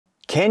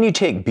Can you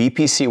take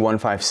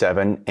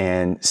BPC-157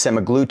 and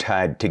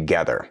semaglutide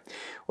together?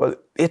 Well,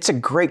 it's a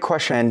great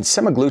question. And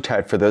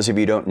semaglutide, for those of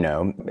you who don't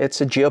know,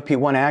 it's a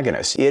GLP-1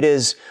 agonist. It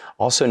is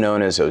also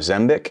known as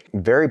Ozempic,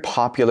 very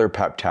popular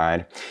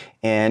peptide.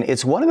 And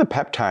it's one of the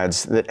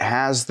peptides that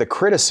has the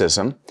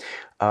criticism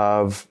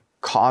of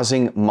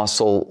causing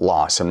muscle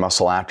loss and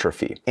muscle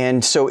atrophy.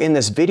 And so in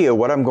this video,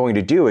 what I'm going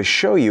to do is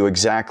show you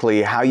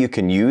exactly how you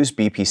can use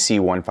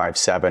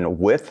BPC-157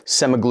 with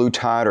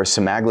semaglutide or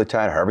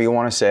semaglutide, however you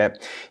want to say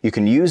it. You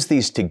can use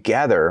these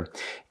together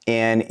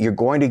and you're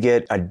going to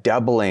get a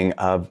doubling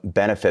of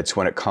benefits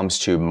when it comes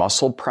to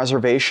muscle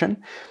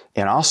preservation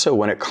and also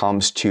when it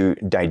comes to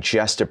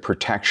digestive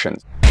protection.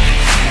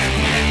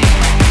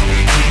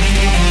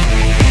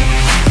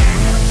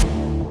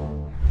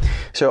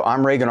 So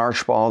I'm Regan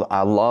Archibald.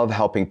 I love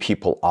helping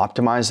people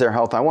optimize their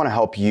health. I want to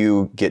help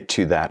you get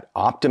to that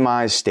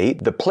optimized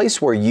state, the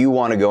place where you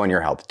want to go in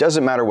your health. It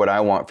doesn't matter what I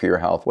want for your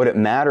health. What it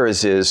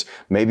matters is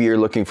maybe you're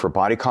looking for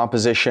body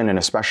composition, and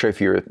especially if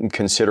you're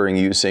considering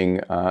using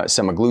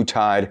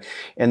semaglutide.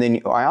 And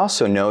then I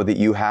also know that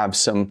you have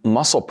some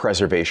muscle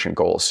preservation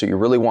goals. So you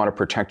really want to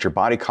protect your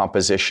body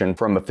composition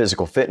from a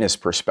physical fitness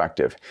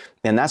perspective.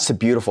 And that's the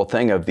beautiful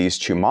thing of these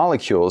two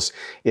molecules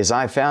is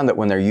I found that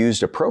when they're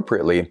used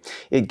appropriately,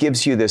 it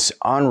gives you this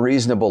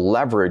unreasonable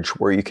leverage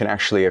where you can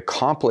actually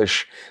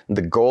accomplish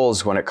the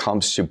goals when it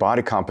comes to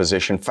body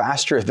composition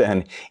faster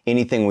than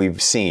anything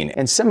we've seen.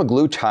 And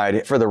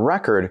semaglutide, for the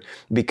record,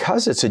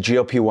 because it's a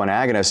GLP-1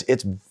 agonist,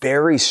 it's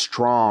very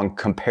strong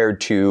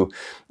compared to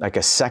like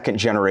a second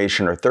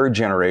generation or third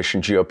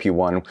generation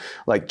GLP-1.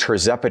 Like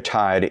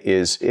tirzepatide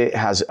it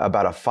has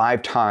about a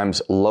 5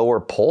 times lower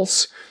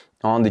pulse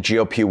on the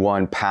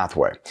GLP-1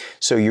 pathway.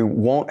 So you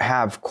won't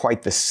have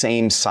quite the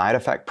same side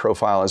effect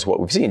profile as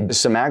what we've seen.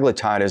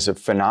 Semaglutide is a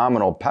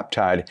phenomenal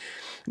peptide,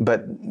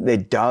 but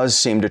it does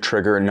seem to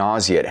trigger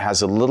nausea. It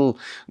has a little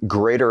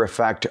greater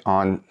effect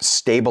on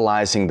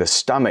stabilizing the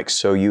stomach,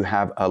 so you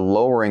have a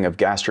lowering of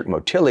gastric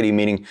motility,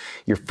 meaning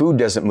your food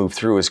doesn't move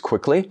through as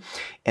quickly,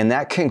 and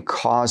that can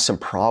cause some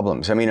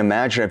problems. I mean,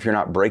 imagine if you're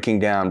not breaking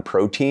down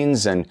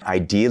proteins, and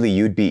ideally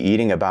you'd be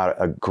eating about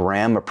a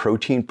gram of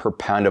protein per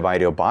pound of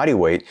ideal body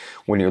weight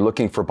when you're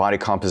looking for body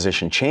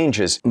composition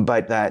changes,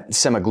 but that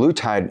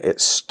semaglutide, it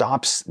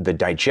stops the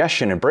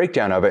digestion and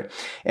breakdown of it,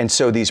 and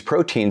so these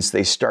proteins,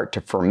 they start to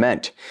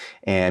ferment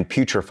and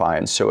putrefy,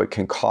 and so it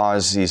can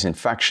cause these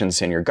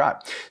infections in your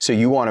gut. So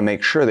you want to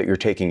make sure that you're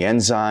taking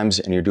enzymes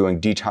and you're doing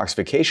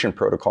detoxification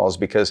protocols,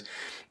 because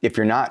if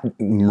you're not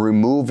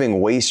removing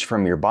waste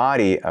from your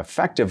body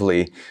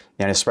effectively,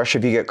 and especially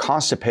if you get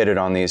constipated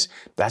on these,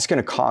 that's going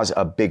to cause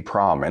a big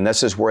problem. And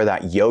this is where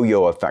that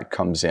yo-yo effect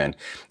comes in.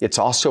 It's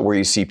also where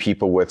you see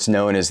people with what's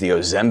known as the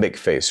Ozempic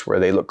face, where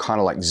they look kind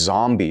of like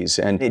zombies.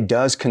 And it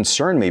does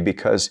concern me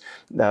because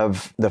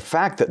of the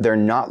fact that they're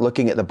not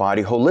looking at the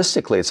body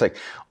holistically. It's like,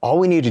 all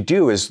we need to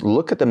do is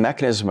look at the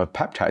mechanism of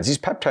peptides. These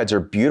peptides are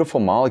beautiful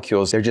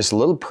molecules. They're just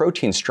little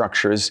protein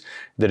structures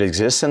that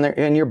exist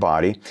in your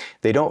body.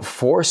 They don't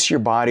force your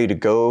body to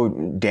go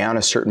down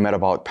a certain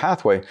metabolic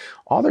pathway.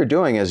 All they're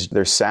doing is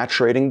they're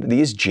saturating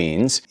these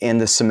genes, and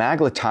the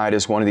semaglutide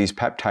is one of these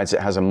peptides that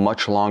has a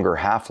much longer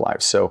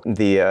half-life. So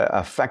the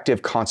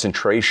effective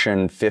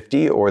concentration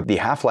 50, or the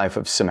half-life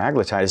of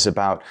semaglutide, is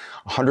about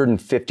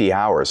 150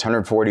 hours,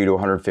 140 to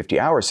 150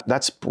 hours.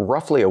 That's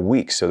roughly a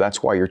week, so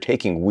that's why you're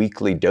taking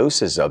weekly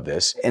doses of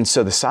this. And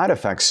so the side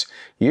effects,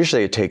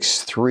 usually it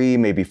takes 3,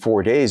 maybe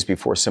 4 days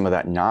before some of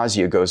that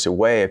nausea goes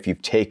away if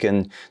you've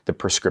taken the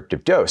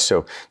prescriptive dose.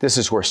 So this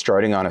is where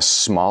starting on a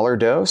smaller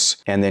dose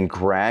and then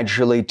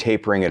gradually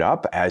tapering it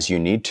up as you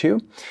need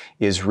to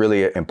is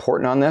really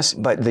important on this.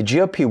 But the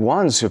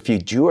GLP-1s, if you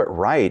do it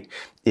right,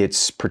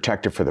 it's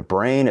protective for the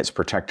brain, it's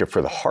protective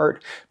for the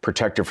heart,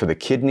 protective for the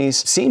kidneys.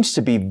 Seems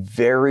to be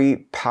very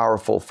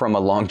powerful from a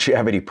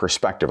longevity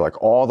perspective,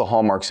 like all the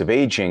hallmarks of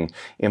aging,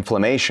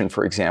 inflammation,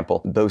 for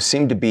example, those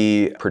seem to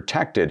be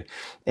protected.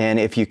 And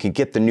if you can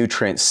get the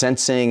nutrient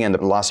sensing and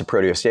the loss of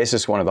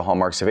proteostasis, one of the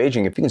hallmarks of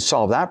aging, if you can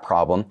solve that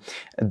problem,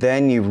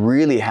 then you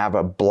really have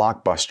a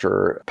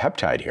blockbuster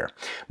peptide here.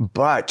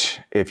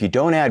 But if you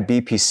don't add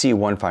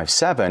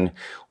BPC-157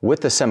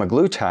 with the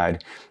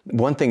semaglutide,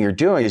 one thing you're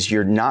doing is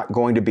you're not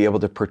going to be able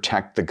to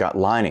protect the gut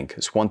lining,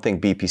 because one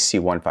thing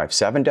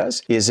BPC-157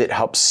 does is it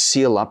helps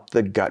seal up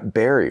the gut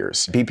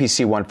barriers.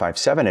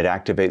 BPC-157, it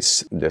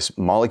activates this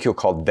molecule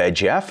called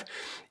VEGF,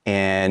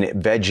 and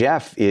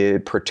VEGF,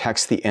 it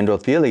protects the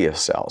endothelial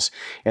cells.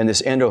 And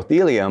this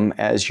endothelium,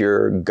 as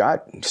your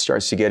gut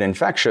starts to get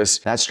infectious,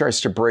 that starts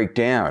to break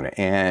down.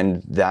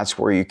 And that's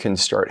where you can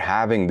start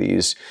having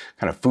these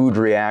kind of food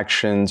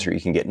reactions, or you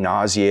can get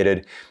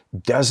nauseated.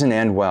 Doesn't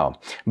end well.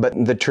 But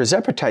the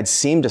tirzepatide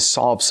seemed to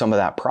solve some of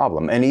that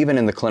problem. And even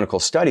in the clinical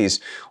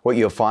studies, what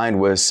you'll find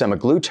with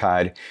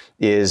semaglutide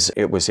is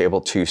it was able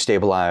to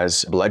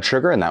stabilize blood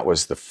sugar, and that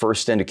was the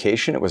first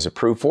indication it was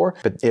approved for,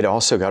 but it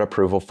also got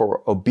approval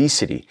for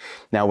obesity.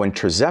 Now, when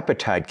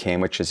tirzepatide came,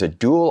 which is a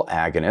dual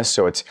agonist,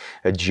 so it's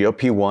a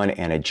GLP-1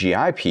 and a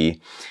GIP,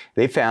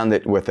 they found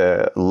that with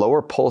a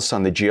lower pulse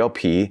on the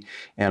GLP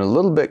and a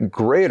little bit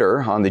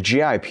greater on the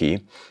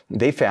GIP,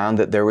 they found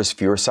that there was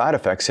fewer side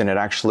effects, and it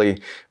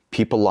actually,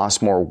 people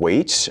lost more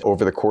weight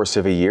over the course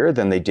of a year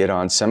than they did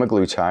on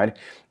semaglutide,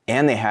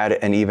 and they had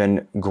an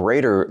even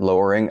greater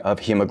lowering of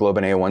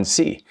hemoglobin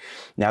A1C.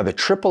 Now, the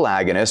triple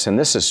agonist, and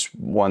this is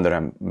one that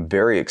I'm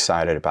very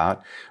excited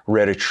about,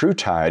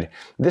 Retatrutide,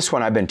 this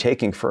one I've been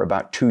taking for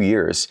about 2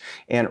 years,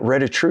 and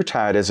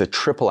Retatrutide is a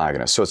triple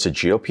agonist. So it's a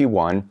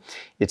GLP-1,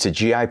 it's a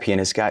GIP,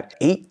 and it's got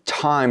 8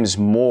 times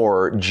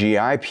more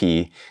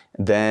GIP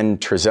than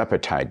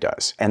tirzepatide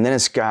does. And then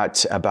it's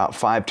got about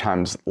 5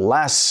 times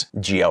less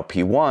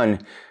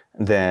GLP-1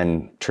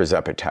 than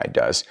tirzepatide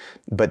does.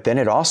 But then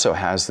it also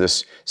has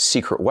this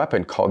secret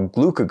weapon called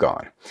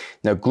glucagon.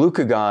 Now,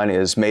 glucagon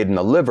is made in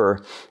the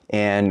liver,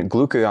 and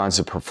glucagon is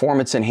a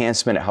performance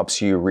enhancement. It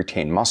helps you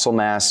retain muscle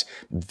mass,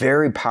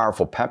 very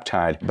powerful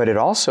peptide, but it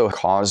also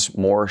causes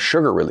more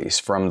sugar release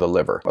from the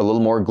liver, a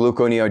little more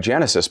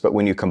gluconeogenesis. But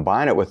when you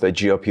combine it with a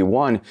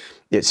GLP-1,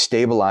 it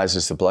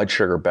stabilizes the blood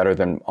sugar better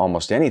than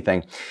almost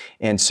anything.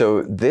 And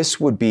so this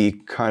would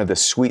be kind of the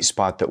sweet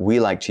spot that we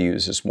like to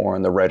use, is more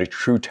on the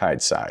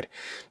Retatrutide side,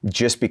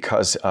 just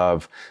because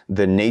of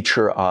the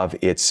nature of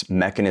its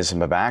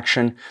mechanism of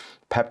action.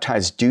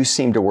 Peptides do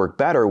seem to work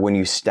better when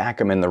you stack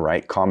them in the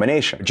right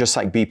combination. Just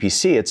like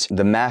BPC, it's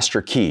the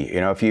master key.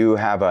 You know, if you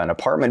have an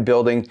apartment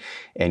building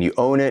and you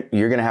own it,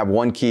 you're gonna have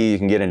one key. You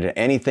can get into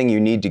anything you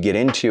need to get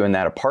into in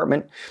that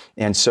apartment.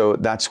 And so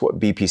that's what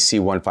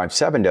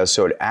BPC-157 does.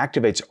 So it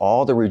activates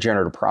all the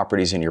regenerative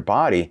properties in your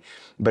body,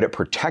 but it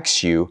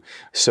protects you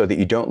so that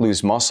you don't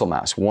lose muscle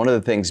mass. One of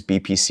the things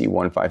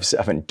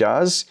BPC-157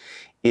 does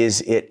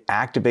is it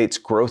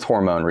activates growth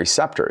hormone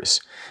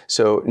receptors.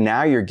 So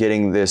now you're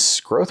getting this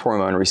growth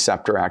hormone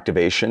receptor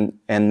activation,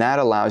 and that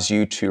allows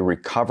you to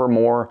recover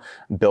more,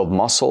 build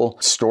muscle,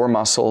 store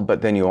muscle,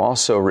 but then you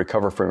also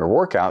recover from your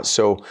workout.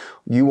 So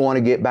you want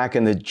to get back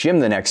in the gym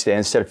the next day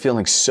instead of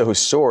feeling so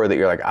sore that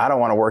you're like, I don't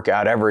want to work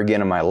out ever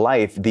again in my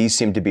life. These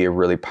seem to be a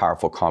really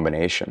powerful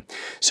combination.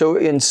 So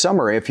in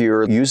summary, if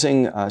you're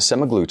using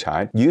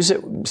semaglutide, use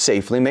it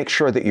safely. Make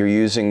sure that you're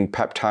using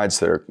peptides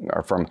that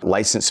are from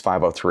licensed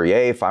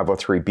 503A,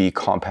 503B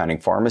compounding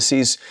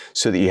pharmacies,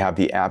 so that you have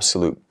the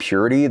absolute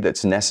purity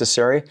that's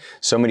necessary.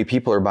 So many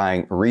people are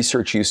buying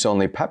research use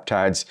only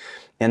peptides,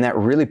 and that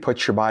really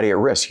puts your body at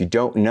risk. You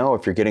don't know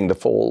if you're getting the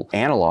full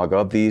analog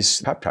of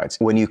these peptides.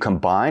 When you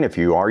combine, if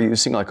you are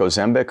using like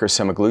Ozempic or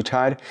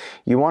semaglutide,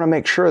 you want to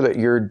make sure that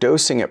you're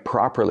dosing it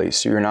properly,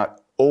 so you're not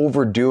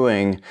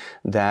overdoing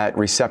that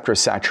receptor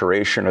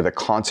saturation or the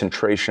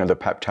concentration of the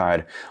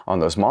peptide on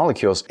those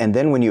molecules. And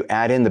then when you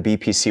add in the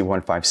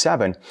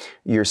BPC-157,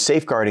 you're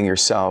safeguarding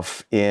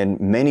yourself in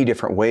many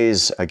different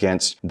ways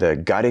against the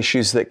gut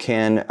issues that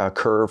can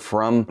occur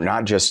from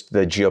not just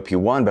the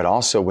GLP-1, but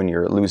also when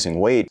you're losing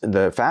weight.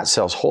 The fat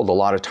cells hold a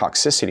lot of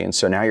toxicity, and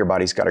so now your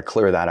body's got to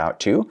clear that out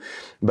too.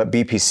 But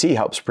BPC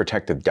helps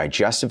protect the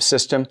digestive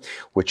system,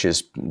 which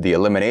is the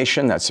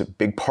elimination. That's a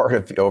big part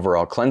of the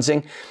overall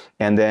cleansing.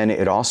 And then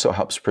it also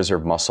helps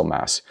preserve muscle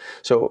mass.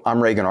 So I'm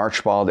Regan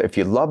Archibald. If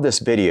you love this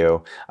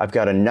video, I've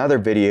got another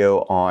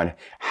video on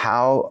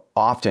how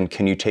often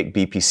can you take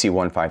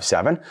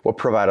BPC-157. We'll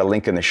provide a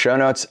link in the show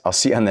notes. I'll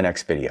see you on the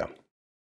next video.